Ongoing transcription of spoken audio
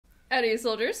Howdy,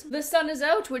 soldiers. The sun is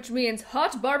out, which means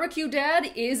hot barbecue dad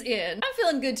is in. I'm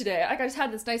feeling good today. I just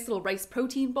had this nice little rice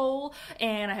protein bowl,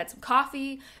 and I had some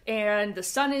coffee, and the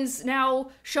sun is now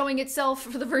showing itself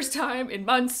for the first time in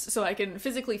months, so I can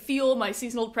physically feel my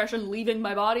seasonal depression leaving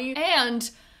my body,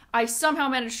 and I somehow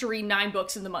managed to read 9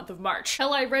 books in the month of March.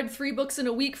 Hell, I read 3 books in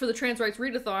a week for the Trans Rights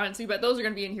Readathon, so you bet those are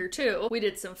gonna be in here too. We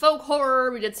did some folk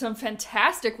horror, we did some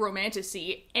fantastic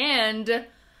romantasy, and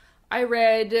I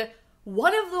read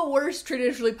one of the worst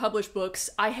traditionally published books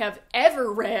I have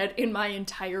ever read in my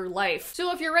entire life.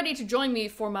 So if you're ready to join me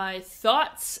for my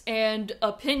thoughts and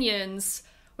opinions,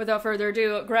 without further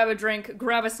ado, grab a drink,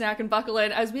 grab a snack, and buckle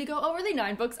in as we go over the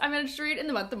 9 books I managed to read in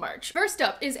the month of March. First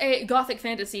up is a gothic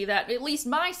fantasy that at least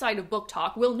my side of book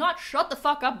talk will not shut the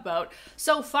fuck up about.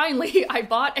 So finally, I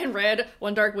bought and read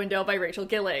One Dark Window by Rachel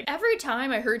Gillig. Every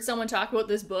time I heard someone talk about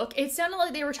this book, it sounded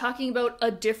like they were talking about a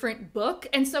different book,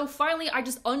 and so finally I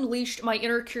just unleashed my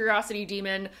inner curiosity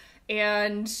demon,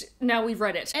 and now we've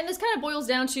read it. And this kind of boils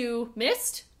down to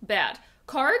mist? Bad.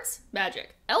 Cards?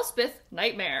 Magic. Elspeth?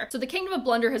 Nightmare. So the Kingdom of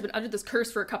Blunder has been under this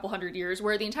curse for a couple hundred years,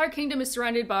 where the entire kingdom is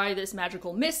surrounded by this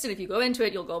magical mist, and if you go into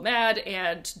it, you'll go mad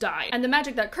and die. And the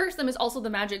magic that cursed them is also the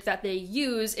magic that they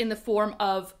use in the form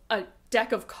of a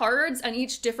deck of cards, and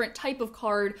each different type of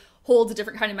card holds a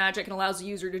different kind of magic and allows the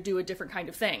user to do a different kind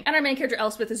of thing. And our main character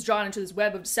Elspeth is drawn into this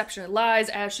web of deception and lies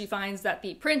as she finds that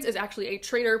the prince is actually a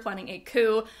traitor planning a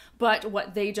coup, but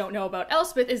what they don't know about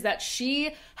Elspeth is that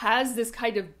she has this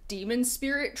kind of demon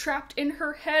spirit trapped in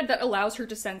her head that allows her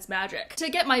to sense magic. To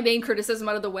get my main criticism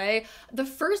out of the way, the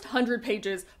first 100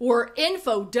 pages were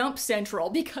info dump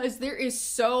central because there is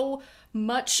so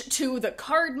much to the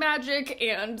card magic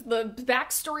and the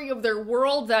backstory of their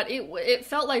world that it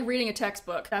felt like reading a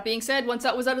textbook. That being said, once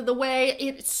that was out of the way,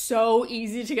 it's so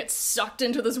easy to get sucked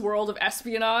into this world of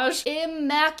espionage.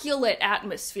 Immaculate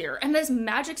atmosphere. And this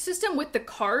magic system with the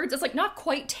cards, it's like not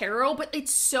quite tarot, but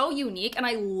it's so unique, and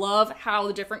I love how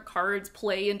the different cards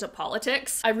play into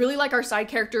politics. I really like our side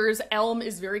characters. Elm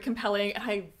is very compelling, and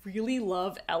I really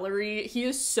love Ellery. He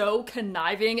is so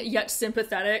conniving yet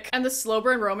sympathetic, and the slow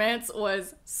burn romance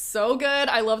was so good.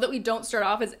 I love that we don't start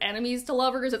off as enemies to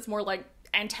lovers, it's more like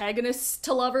antagonists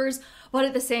to lovers, but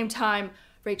at the same time,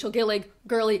 Rachel Gillig,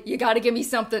 girly, you gotta give me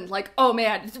something. Like, oh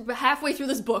man, halfway through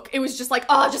this book, it was just like,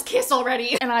 oh, just kiss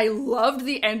already. And I loved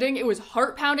the ending. It was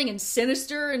heart-pounding and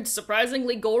sinister and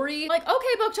surprisingly gory. Like,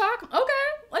 okay, book talk,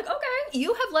 okay. Like, okay.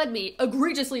 You have led me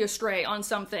egregiously astray on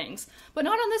some things, but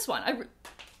not on this one.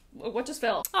 What just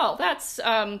fell? Oh, that's,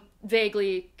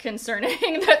 vaguely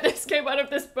concerning that this came out of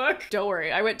this book. Don't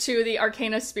worry, I went to the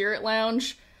Arcana Spirit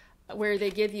Lounge where they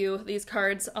give you these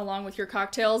cards along with your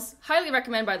cocktails. Highly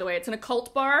recommend, by the way. It's an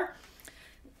occult bar.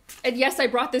 And yes, I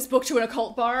brought this book to an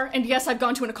occult bar, and yes, I've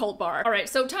gone to an occult bar. All right,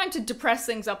 so time to depress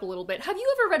things up a little bit. Have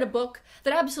you ever read a book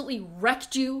that absolutely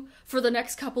wrecked you for the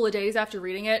next couple of days after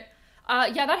reading it?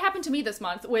 Yeah, that happened to me this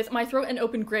month with My Throat an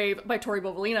Open Grave by Tori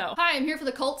Bovolino. Hi, I'm here for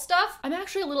the cult stuff. I'm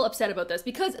actually a little upset about this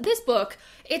because this book,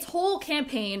 its whole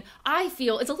campaign, I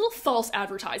feel, is a little false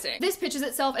advertising. This pitches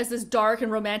itself as this dark and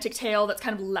romantic tale that's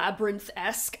kind of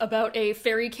labyrinth-esque about a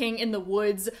fairy king in the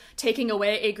woods taking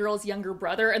away a girl's younger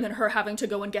brother and then her having to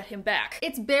go and get him back.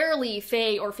 It's barely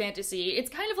fae or fantasy. It's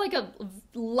kind of like a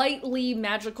lightly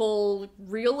magical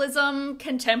realism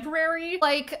contemporary.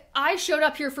 Like, I showed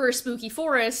up here for a spooky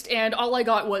forest and all I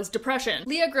got was depression.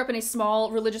 Leah grew up in a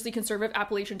small, religiously conservative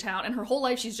Appalachian town, and her whole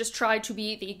life she's just tried to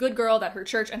be the good girl that her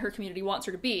church and her community wants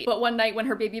her to be. But one night when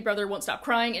her baby brother won't stop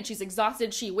crying and she's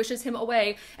exhausted, she wishes him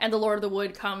away, and the Lord of the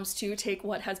Wood comes to take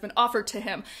what has been offered to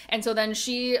him. And so then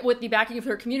she, with the backing of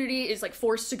her community, is like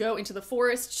forced to go into the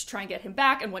forest to try and get him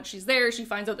back, and once she's there, she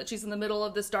finds out that she's in the middle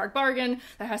of this dark bargain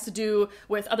that has to do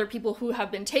with other people who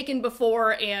have been taken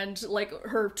before and like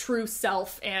her true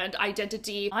self and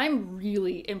identity. I'm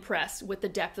really impressed with the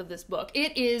depth of this book.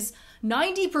 It is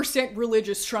 90%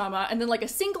 religious trauma and then like a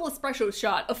single espresso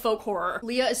shot of folk horror.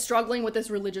 Leah is struggling with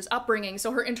this religious upbringing,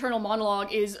 so her internal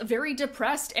monologue is very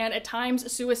depressed and at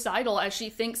times suicidal as she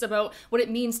thinks about what it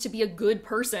means to be a good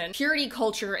person. Purity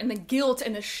culture and the guilt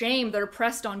and the shame that are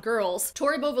pressed on girls.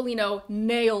 Tori Bovolino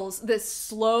nails this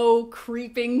slow,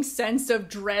 creeping sense of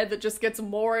dread that just gets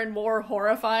more and more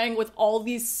horrifying with all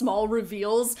these small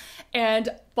reveals, and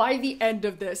by the end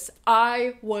of this,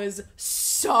 I was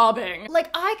sobbing. Like,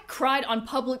 I cried on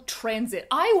public transit.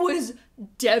 I was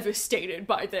devastated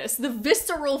by this. The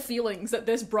visceral feelings that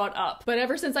this brought up. But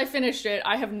ever since I finished it,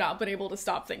 I have not been able to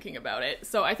stop thinking about it.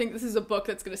 So I think this is a book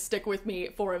that's gonna stick with me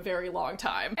for a very long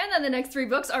time. And then the next 3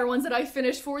 books are ones that I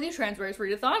finished for the Trans Rights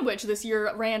Readathon, which this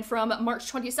year ran from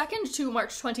March 22nd to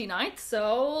March 29th.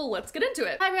 So let's get into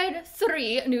it. I read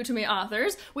 3 new to me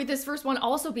authors, with this first one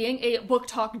also being a book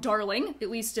talk darling, at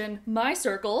least in my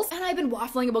circles. And I've been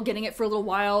waffling about getting it for a little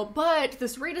while, but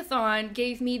this readathon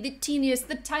gave me the teeniest,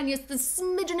 the tiniest, the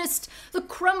smidgenest, the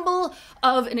crumble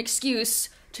of an excuse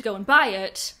to go and buy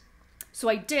it. So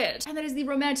I did. And that is the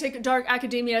romantic dark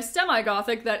academia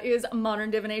semi-gothic that is Modern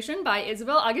Divination by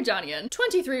Isabel Agajanian.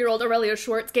 23-year-old Aurelia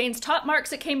Schwartz gains top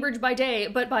marks at Cambridge by day,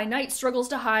 but by night struggles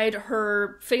to hide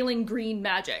her failing green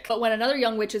magic. But when another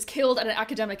young witch is killed at an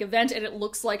academic event and it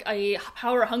looks like a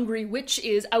power-hungry witch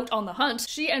is out on the hunt,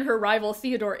 she and her rival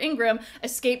Theodore Ingram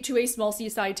escape to a small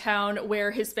seaside town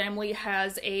where his family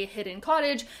has a hidden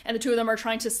cottage, and the two of them are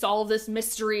trying to solve this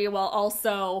mystery while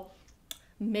also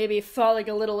maybe falling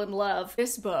a little in love.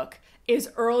 This book is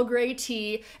Earl Grey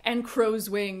tea and crow's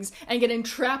wings and getting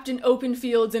trapped in open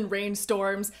fields and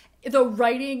rainstorms. The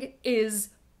writing is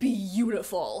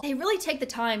beautiful. They really take the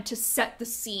time to set the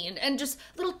scene and just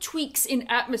little tweaks in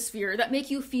atmosphere that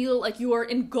make you feel like you are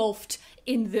engulfed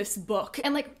in this book.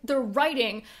 And like the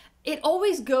writing, it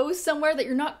always goes somewhere that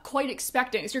you're not quite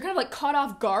expecting. So you're kind of like caught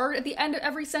off guard at the end of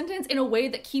every sentence in a way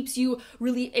that keeps you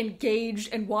really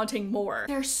engaged and wanting more.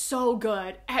 They're so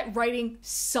good at writing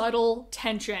subtle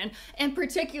tension. And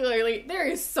particularly, there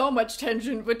is so much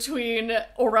tension between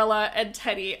Aurelia and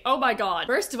Teddy. Oh my god.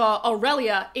 First of all,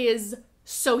 Aurelia is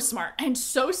so smart and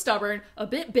so stubborn, a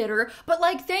bit bitter, but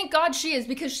like thank God she is,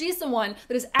 because she's the one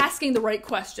that is asking the right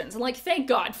questions, and like thank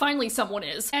God finally someone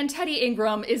is. And Teddy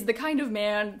Ingram is the kind of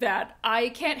man that I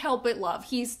can't help but love.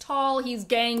 He's tall, he's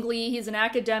gangly, he's an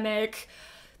academic,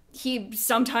 he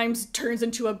sometimes turns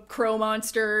into a crow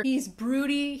monster, he's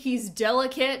broody, he's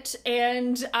delicate,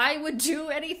 and I would do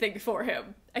anything for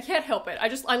him. I can't help it.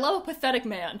 I love a pathetic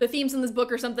man. The themes in this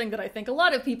book are something that I think a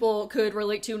lot of people could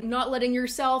relate to. Not letting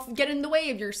yourself get in the way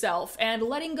of yourself, and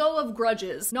letting go of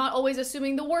grudges, not always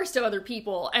assuming the worst of other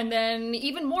people, and then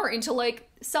even more into like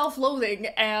self-loathing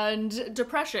and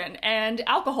depression and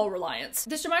alcohol reliance.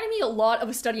 This reminded me a lot of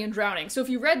A Study in Drowning, so if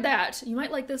you read that, you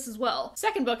might like this as well.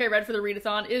 Second book I read for the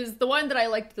readathon is the one that I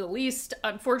liked the least,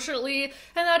 unfortunately,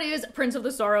 and that is Prince of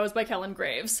the Sorrows by Kellen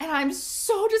Graves. And I'm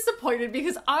so disappointed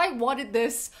because I wanted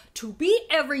this to be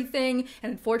everything,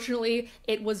 and unfortunately,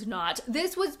 it was not.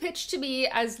 This was pitched to me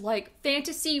as like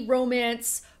fantasy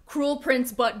romance, cruel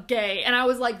prince but gay, and I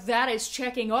was like, that is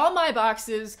checking all my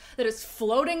boxes, that is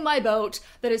floating my boat,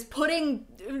 that is putting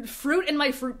fruit in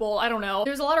my fruit bowl. I don't know.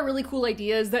 There's a lot of really cool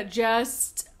ideas that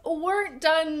just weren't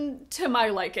done to my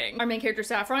liking. Our main character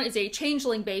Saffron is a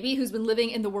changeling baby who's been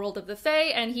living in the world of the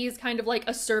Fae, and he's kind of like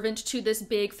a servant to this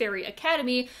big fairy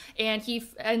academy, and he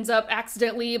ends up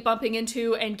accidentally bumping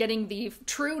into and getting the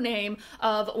true name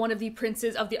of one of the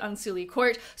princes of the Unseelie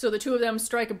Court. So the two of them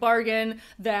strike a bargain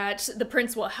that the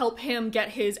prince will help him get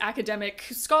his academic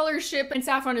scholarship, and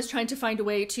Saffron is trying to find a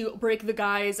way to break the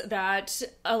guise that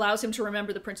allows him to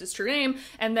remember the prince's true name.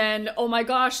 And then, oh my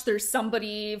gosh, there's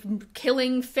somebody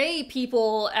killing Fae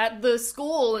people at the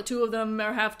school. The two of them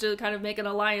have to kind of make an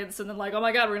alliance, and then like, oh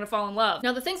my god, we're gonna fall in love.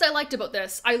 Now the things I liked about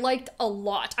this, I liked a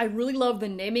lot. I really love the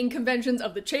naming conventions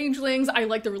of the changelings. I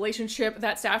like the relationship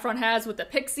that Saffron has with the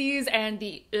pixies and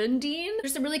the Undine.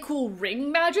 There's some really cool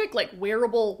ring magic, like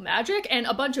wearable magic, and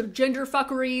a bunch of gender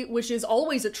fuckery, which is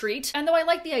always a treat. And though I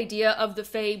like the idea of the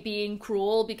Fae being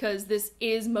cruel, because this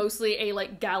is mostly a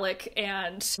like Gallic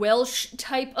and Welsh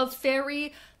type of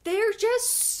fairy, they're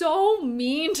just so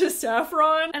mean to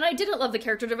Saffron. And I didn't love the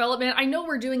character development. I know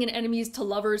we're doing an enemies to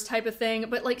lovers type of thing,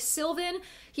 but like Sylvan,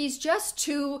 he's just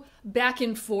too back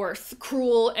and forth,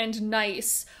 cruel and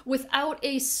nice, without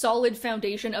a solid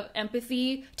foundation of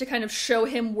empathy to kind of show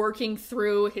him working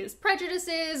through his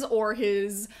prejudices or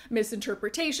his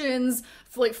misinterpretations,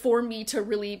 like for me to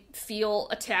really feel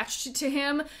attached to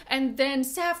him. And then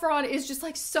Saffron is just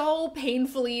like so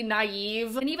painfully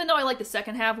naive. And even though I like the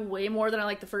second half way more than I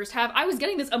like the first half, I was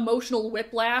getting this emotional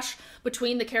whiplash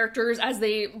between the characters as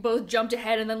they both jumped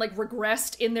ahead and then like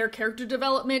regressed in their character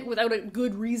development without a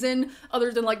good reason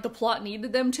other than like the plot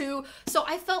needed them to. So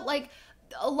I felt like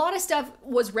a lot of stuff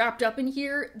was wrapped up in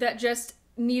here that just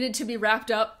needed to be wrapped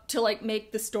up to like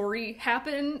make the story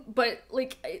happen, but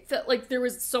like it felt like there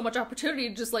was so much opportunity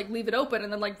to just like leave it open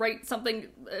and then like write something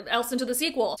else into the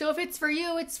sequel. So if it's for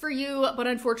you, it's for you, but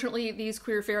unfortunately these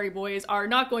queer fairy boys are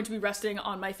not going to be resting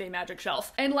on my Fae Magic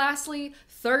shelf. And lastly,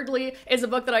 thirdly, is a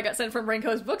book that I got sent from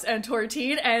Rainco's Books and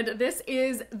Tortine, and this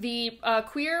is the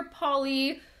queer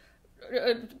poly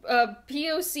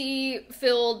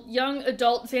POC-filled young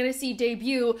adult fantasy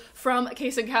debut from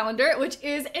Case and Calendar, which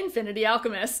is Infinity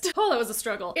Alchemist. Oh, that was a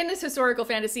struggle. In this historical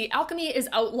fantasy, alchemy is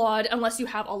outlawed unless you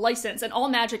have a license, and all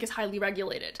magic is highly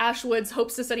regulated. Ashwoods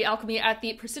hopes to study alchemy at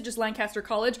the prestigious Lancaster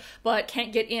College, but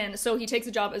can't get in, so he takes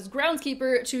a job as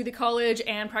groundskeeper to the college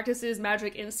and practices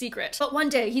magic in secret. But one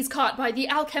day, he's caught by the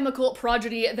alchemical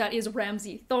prodigy that is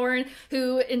Ramsay Thorne,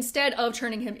 who, instead of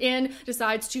turning him in,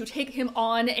 decides to take him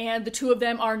on, and the two of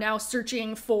them are now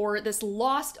searching for this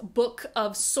lost book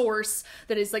of source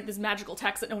that is like this magical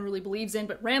text that no one really believes in,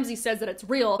 but Ramsay says that it's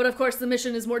real. But of course, the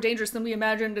mission is more dangerous than we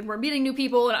imagined, and we're meeting new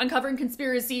people and uncovering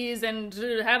conspiracies and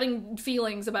having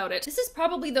feelings about it. This is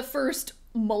probably the first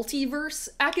multiverse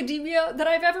academia that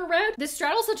I've ever read. This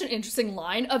straddles such an interesting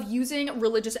line of using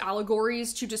religious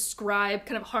allegories to describe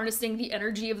kind of harnessing the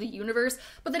energy of the universe,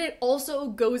 but then it also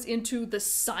goes into the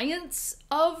science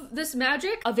of this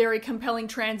magic. A very compelling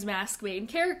trans masc main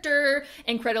character,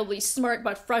 incredibly smart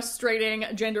but frustrating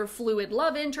gender fluid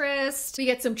love interest. We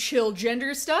get some chill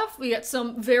gender stuff, we get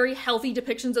some very healthy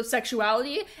depictions of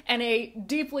sexuality, and a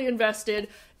deeply invested,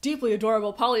 deeply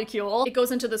adorable polycule. It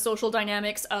goes into the social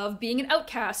dynamics of being an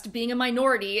outcast, being a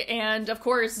minority, and of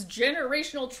course,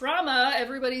 generational trauma,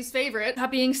 everybody's favorite.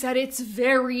 That being said, it's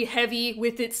very heavy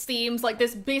with its themes. Like,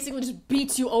 this basically just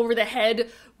beats you over the head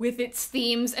with its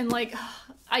themes, and like,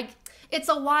 it's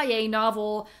a YA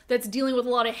novel that's dealing with a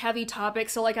lot of heavy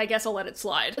topics, so like, I guess I'll let it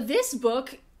slide. This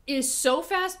book is so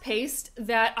fast-paced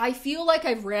that I feel like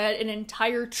I've read an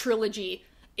entire trilogy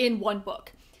in one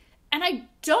book. And I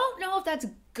don't know if that's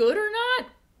good or not,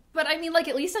 but I mean, like,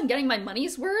 at least I'm getting my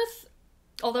money's worth.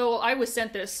 Although I was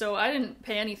sent this, so I didn't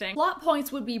pay anything. Plot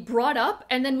points would be brought up,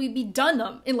 and then we'd be done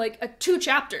them in like 2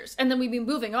 chapters, and then we'd be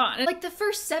moving on. And like, the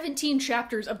first 17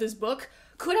 chapters of this book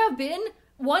could have been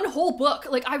one whole book.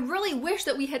 Like, I really wish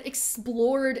that we had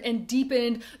explored and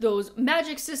deepened those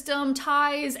magic system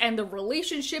ties and the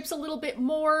relationships a little bit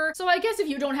more. So I guess if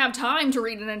you don't have time to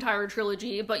read an entire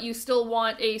trilogy, but you still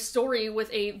want a story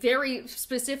with a very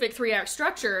specific 3-act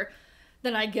structure,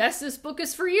 then I guess this book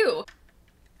is for you.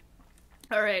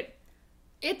 All right.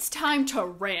 It's time to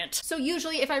rant. So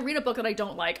usually if I read a book that I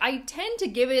don't like, I tend to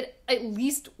give it at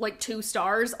least like 2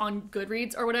 stars on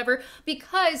Goodreads or whatever,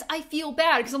 because I feel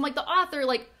bad, because I'm like, the author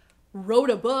like wrote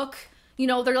a book, you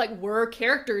know, there like were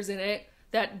characters in it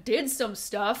that did some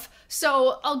stuff,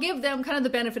 so I'll give them kind of the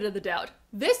benefit of the doubt.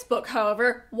 This book,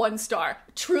 however, 1 star.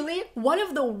 Truly one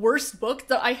of the worst books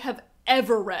that I have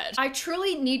ever read. I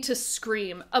truly need to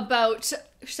scream about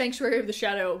Sanctuary of the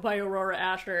Shadow by Aurora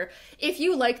Asher. If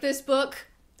you like this book,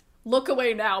 look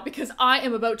away now, because I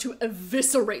am about to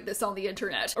eviscerate this on the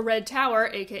internet. A Red Tower,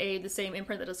 aka the same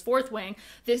imprint that does Fourth Wing,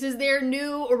 this is their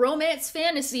new romance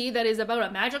fantasy that is about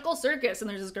a magical circus, and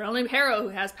there's this girl named Harrow who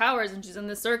has powers and she's in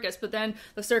this circus, but then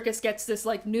the circus gets this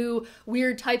like new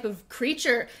weird type of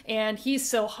creature and he's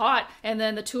so hot, and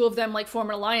then the two of them like form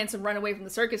an alliance and run away from the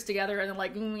circus together, and then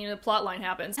like, you know, plot line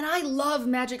happens. And I love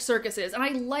magic circuses, and I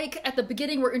like at the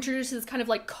beginning we're introduced to this kind of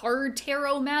like card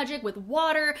tarot magic with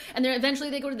water, and then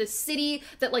eventually they go to this city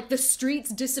that like the streets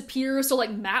disappear, so like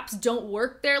maps don't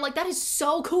work there. Like, that is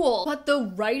so cool. But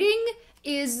the writing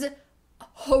is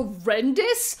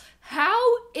horrendous. How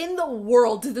in the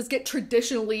world did this get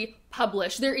traditionally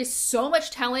published? There is so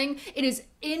much telling. It is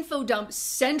infodump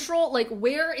central. Like,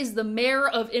 where is the mayor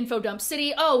of infodump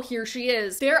city? Oh, here she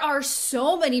is. There are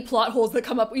so many plot holes that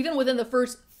come up even within the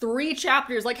first 3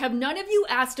 chapters. Like, have none of you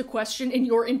asked a question in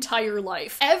your entire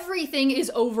life? Everything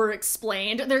is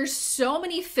over-explained. There's so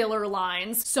many filler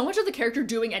lines. So much of the character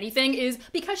doing anything is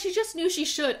because she just knew she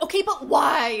should. Okay, but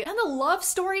why? And the love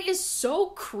story is so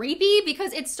creepy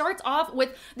because it starts off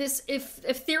with this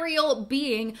ethereal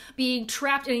being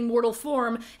trapped in a mortal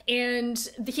form, and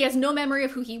he has no memory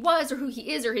of who he was or who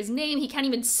he is or his name. He can't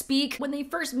even speak. When they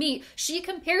first meet, she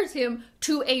compares him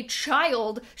to a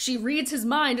child. She reads his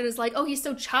mind and is like, oh, he's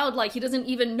so childlike, he doesn't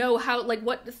even know how, like,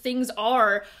 what things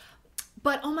are.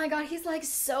 But oh my god, he's like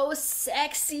so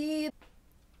sexy.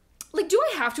 Like, do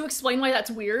I have to explain why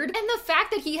that's weird? And the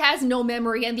fact that he has no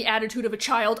memory and the attitude of a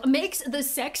child makes the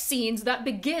sex scenes that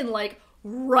begin like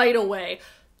right away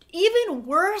even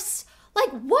worse.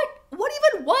 Like, what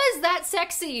even was that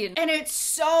sex scene? And it's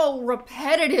so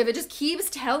repetitive. It just keeps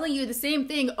telling you the same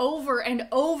thing over and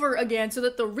over again so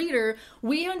that the reader,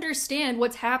 we understand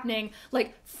what's happening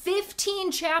like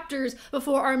 15 chapters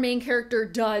before our main character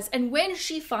does. And when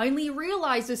she finally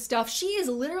realizes stuff, she is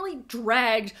literally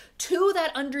dragged to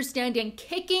that understanding,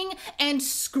 kicking and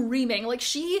screaming. Like,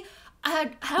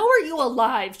 How are you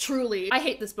alive, truly? I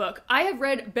hate this book. I have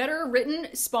read better written,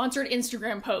 sponsored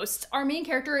Instagram posts. Our main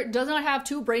character does not have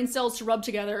two brain cells to rub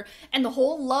together, and the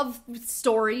whole love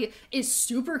story is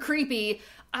super creepy.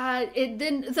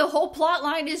 Then the whole plot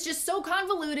line is just so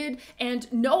convoluted,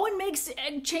 and no one makes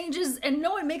changes, and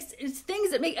no one makes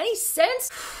things that make any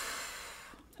sense.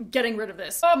 I'm getting rid of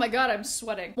this. Oh my god, I'm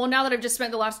sweating. Well, now that I've just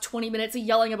spent the last 20 minutes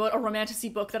yelling about a romantasy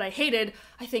book that I hated,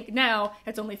 I think now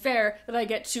it's only fair that I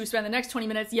get to spend the next 20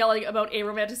 minutes yelling about a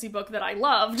romantasy book that I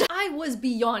loved. I was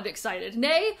beyond excited.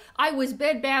 Nay, I was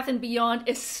Bed Bath & Beyond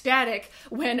ecstatic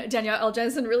when Danielle L.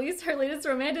 Jensen released her latest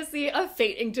romantasy, A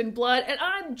Fate Inked in Blood, and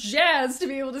I'm jazzed to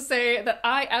be able to say that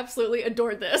I absolutely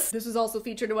adored this. This was also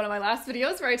featured in one of my last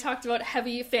videos where I talked about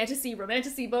heavy fantasy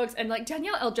romantasy books, and like,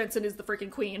 Danielle L. Jensen is the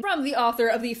freaking queen. From the author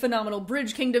of the phenomenal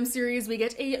Bridge Kingdom series, we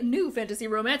get a new fantasy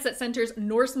romance that centers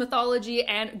Norse mythology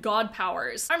and god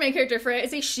powers. Our main character, Freya,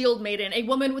 is a shield maiden, a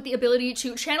woman with the ability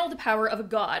to channel the power of a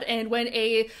god, and when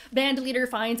a band leader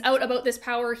finds out about this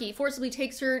power, he forcibly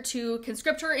takes her to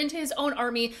conscript her into his own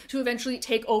army to eventually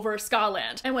take over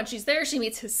Skaland. And when she's there, she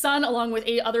meets his son along with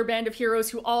a other band of heroes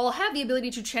who all have the ability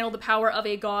to channel the power of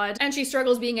a god, and she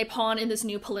struggles being a pawn in this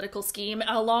new political scheme,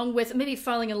 along with maybe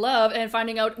falling in love and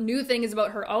finding out new things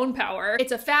about her own power.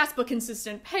 It's a fast but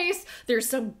consistent pace. There's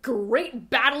some great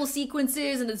battle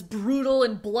sequences in this brutal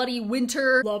and bloody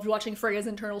winter. Loved watching Freya's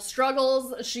internal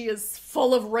struggles. She is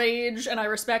full of rage, and I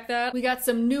respect that. We got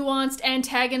some nuanced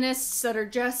antagonists that are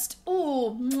just,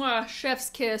 ooh, mwah, chef's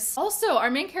kiss. Also,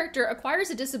 our main character acquires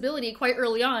a disability quite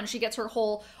early on. She gets her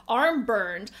whole arm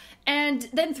burned, and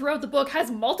then throughout the book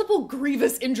has multiple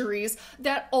grievous injuries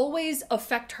that always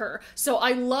affect her. So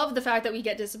I love the fact that we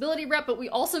get disability rep, but we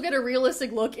also get a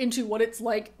realistic look into what it's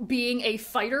like being a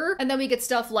fighter. And then we get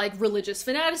stuff like religious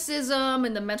fanaticism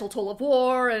and the mental toll of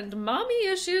war and mommy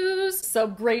issues.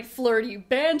 Some great flirty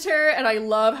banter, and I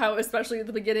love how, especially at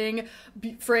the beginning,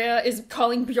 Freya is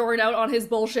calling Bjorn out on his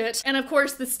bullshit. And of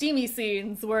course, the steamy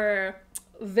scenes were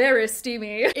very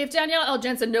steamy. If Danielle L.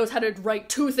 Jensen knows how to write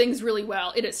two things really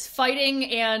well, it is fighting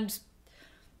and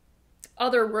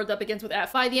other word that begins with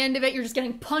F. By the end of it, you're just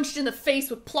getting punched in the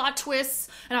face with plot twists,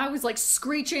 and I was like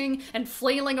screeching and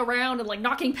flailing around and like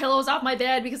knocking pillows off my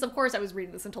bed because of course I was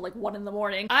reading this until like 1 in the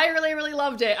morning. I really, really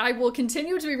loved it. I will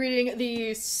continue to be reading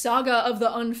the Saga of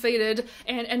the Unfated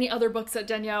and any other books that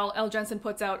Danielle L. Jensen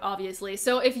puts out, obviously.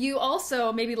 So if you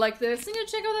also maybe like this, you can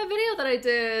check out that video that I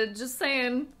did, just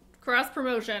saying. Cross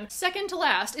promotion. Second to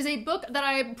last is a book that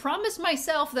I promised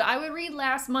myself that I would read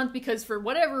last month because for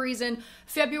whatever reason,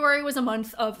 February was a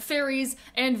month of fairies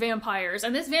and vampires.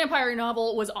 And this vampire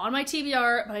novel was on my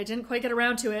TBR, but I didn't quite get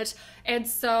around to it. And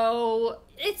so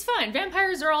it's fine.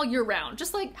 Vampires are all year round,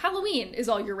 just like Halloween is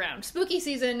all year round. Spooky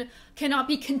season cannot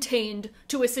be contained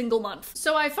to a single month.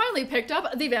 So I finally picked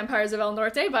up The Vampires of El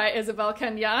Norte by Isabel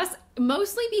Cañas,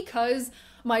 mostly because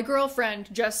my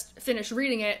girlfriend just finished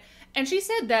reading it. And she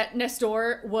said that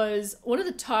Nestor was one of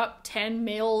the top 10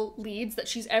 male leads that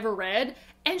she's ever read,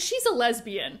 and she's a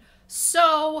lesbian.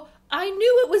 So I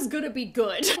knew it was gonna be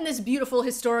good. In this beautiful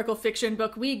historical fiction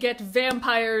book, we get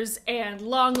vampires and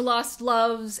long-lost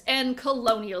loves and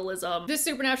colonialism. This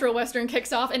supernatural western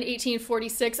kicks off in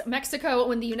 1846 Mexico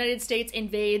when the United States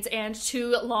invades and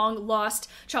two long-lost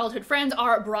childhood friends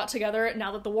are brought together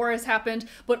now that the war has happened,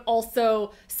 but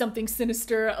also something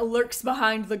sinister lurks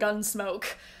behind the gun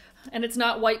smoke. And it's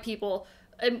not white people.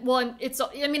 And well, it's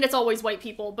always white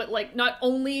people, but like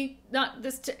Nena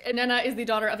is the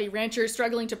daughter of a rancher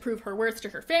struggling to prove her worth to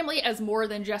her family as more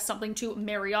than just something to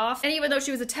marry off. And even though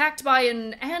she was attacked by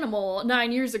an animal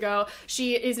 9 years ago,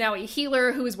 she is now a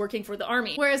healer who is working for the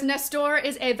army. Whereas Nestor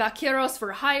is a vaqueros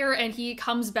for hire, and he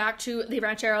comes back to the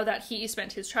ranchero that he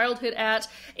spent his childhood at,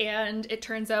 and it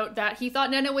turns out that he thought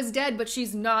Nena was dead, but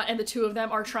she's not, and the two of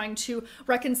them are trying to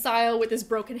reconcile with this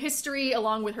broken history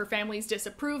along with her family's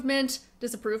disapproval?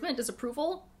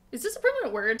 Is disapproval a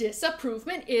word?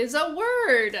 Disapproval is a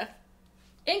word!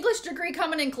 English degree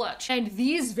coming in clutch. And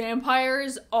these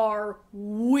vampires are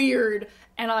weird,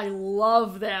 and I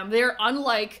love them. They're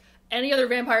unlike any other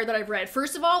vampire that I've read.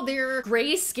 First of all, they're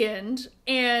gray-skinned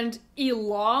and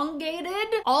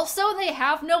elongated. Also, they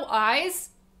have no eyes.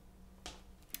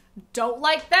 Don't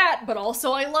like that, but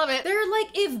also I love it. They're like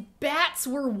if bats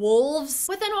were wolves,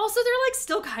 but then also they're like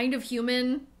still kind of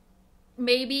human.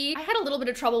 Maybe. I had a little bit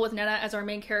of trouble with Nena as our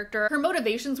main character. Her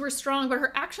motivations were strong, but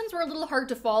her actions were a little hard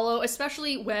to follow,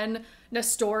 especially when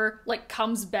Nestor, like,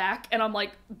 comes back, and I'm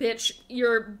like, bitch,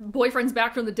 your boyfriend's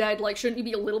back from the dead, like, shouldn't you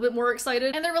be a little bit more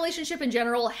excited? And their relationship in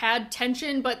general had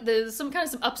tension, but there's some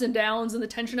ups and downs in the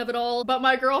tension of it all. But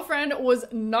my girlfriend was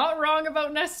not wrong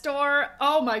about Nestor.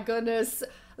 Oh my goodness.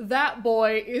 that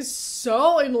boy is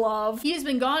so in love. He has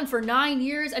been gone for 9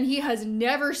 years and he has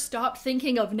never stopped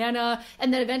thinking of Nena.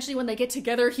 And then eventually when they get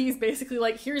together, he's basically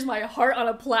like, here's my heart on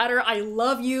a platter. I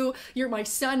love you. You're my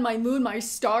sun, my moon, my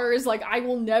stars. Like, I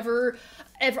will never,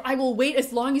 ever, I will wait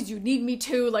as long as you need me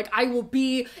to. Like, I will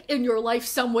be in your life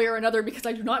some way or another because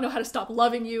I do not know how to stop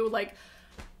loving you. Like,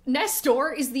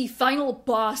 Nestor is the final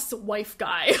boss wife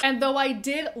guy. And though I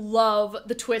did love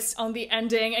the twist on the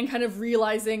ending and kind of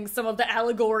realizing some of the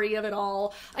allegory of it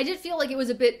all, I did feel like it was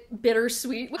a bit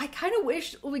bittersweet. I kind of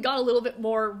wish we got a little bit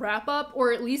more wrap up,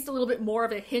 or at least a little bit more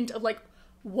of a hint of like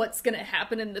what's gonna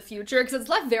happen in the future, because it's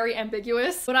left very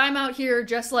ambiguous. But I'm out here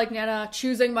just like Nena,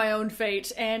 choosing my own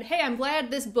fate. And hey, I'm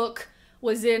glad this book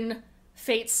was in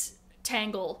Fate's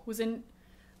tangle, was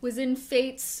in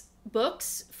Fate's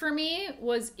books for me,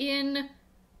 was in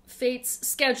Fate's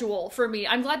schedule for me.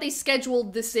 I'm glad they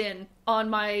scheduled this in on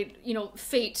my, you know,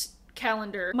 Fate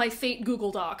calendar, my Fate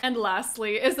Google Doc. And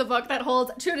lastly is the book that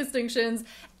holds 2 distinctions.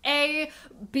 A,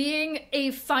 being a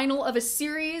final of a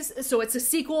series, so it's a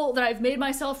sequel that I've made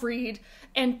myself read,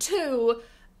 and 2,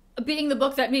 being the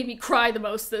book that made me cry the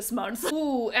most this month.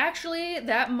 Ooh, actually,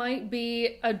 that might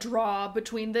be a draw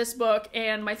between this book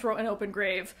and My Throat an Open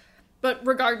Grave. But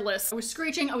regardless, I was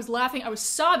screeching, I was laughing, I was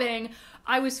sobbing.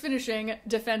 I was finishing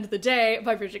Defend the Day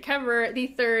by Bridget Kemmerer,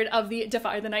 the 3rd of the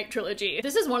Defy the Night trilogy.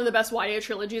 This is one of the best YA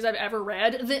trilogies I've ever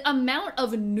read. The amount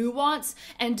of nuance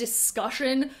and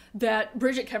discussion that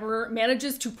Bridget Kemmerer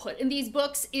manages to put in these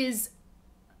books is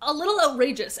a little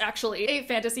outrageous, actually. A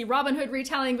fantasy Robin Hood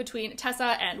retelling between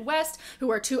Tessa and West,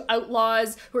 who are 2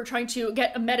 outlaws who are trying to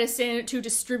get a medicine to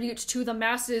distribute to the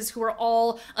masses who are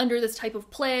all under this type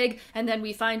of plague. And then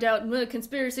we find out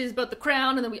conspiracies about the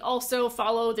crown, and then we also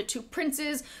follow the 2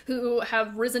 princes who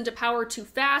have risen to power too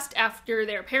fast after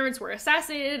their parents were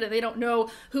assassinated, and they don't know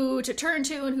who to turn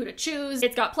to and who to choose.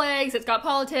 It's got plagues, it's got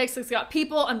politics, it's got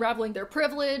people unraveling their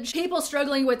privilege, people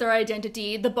struggling with their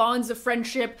identity, the bonds of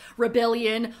friendship,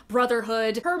 rebellion,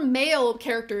 brotherhood. Her male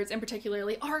characters in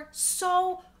particularly are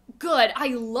so good. I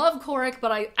love Korik,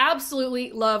 but I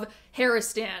absolutely love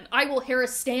Harristan. I will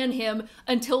Harristan him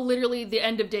until literally the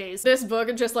end of days. This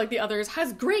book, just like the others,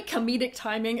 has great comedic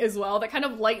timing as well that kind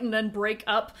of lighten and break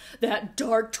up that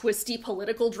dark, twisty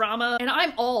political drama. And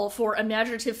I'm all for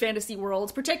imaginative fantasy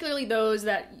worlds, particularly those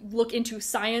that look into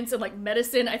science and like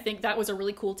medicine. I think that was a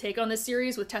really cool take on this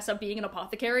series, with Tessa being an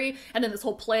apothecary and then this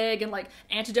whole plague and like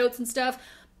antidotes and stuff.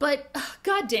 But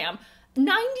goddamn,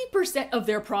 90% of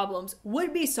their problems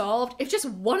would be solved if just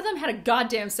one of them had a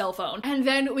goddamn cell phone. And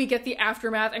then we get the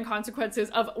aftermath and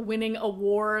consequences of winning a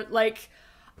war. Like,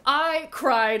 I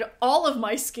cried all of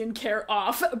my skincare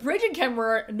off. Bridget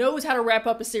Kemmerer knows how to wrap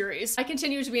up a series. I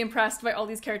continue to be impressed by all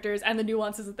these characters and the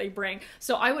nuances that they bring.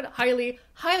 So I would highly,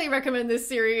 highly recommend this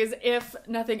series. If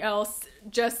nothing else,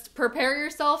 just prepare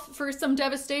yourself for some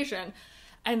devastation.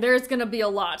 And there's gonna be a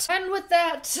lot. And with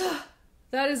that,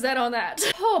 that is that on that.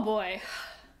 Oh boy.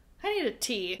 I need a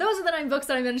tea. Those are the 9 books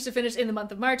that I managed to finish in the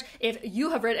month of March. If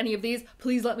you have read any of these,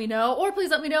 please let me know, or please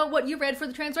let me know what you read for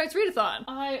the Trans Rights Readathon.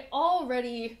 I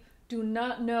already do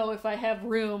not know if I have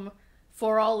room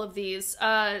for all of these.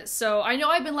 So I know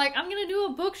I've been like, I'm gonna do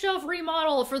a bookshelf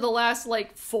remodel for the last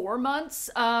like 4 months,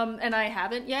 and I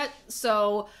haven't yet,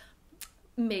 so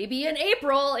maybe in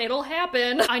April it'll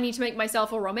happen. I need to make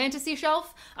myself a romantasy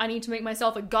shelf. I need to make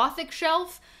myself a gothic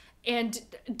shelf. And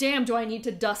damn, do I need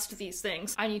to dust these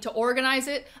things. I need to organize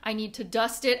it, I need to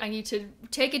dust it, I need to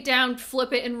take it down,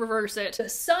 flip it, and reverse it. The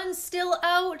sun's still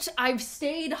out, I've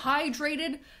stayed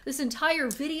hydrated this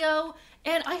entire video,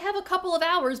 and I have a couple of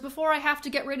hours before I have to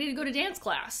get ready to go to dance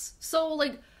class. So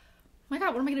like, my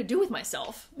god, what am I gonna do with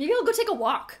myself? Maybe I'll go take a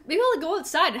walk. Maybe I'll go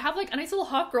outside and have like a nice little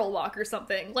hot girl walk or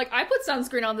something. Like, I put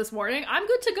sunscreen on this morning. I'm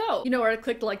good to go. You know where to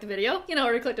click to like the video. You know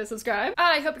where to click to subscribe.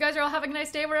 I hope you guys are all having a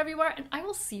nice day wherever you are, and I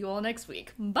will see you all next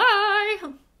week. Bye!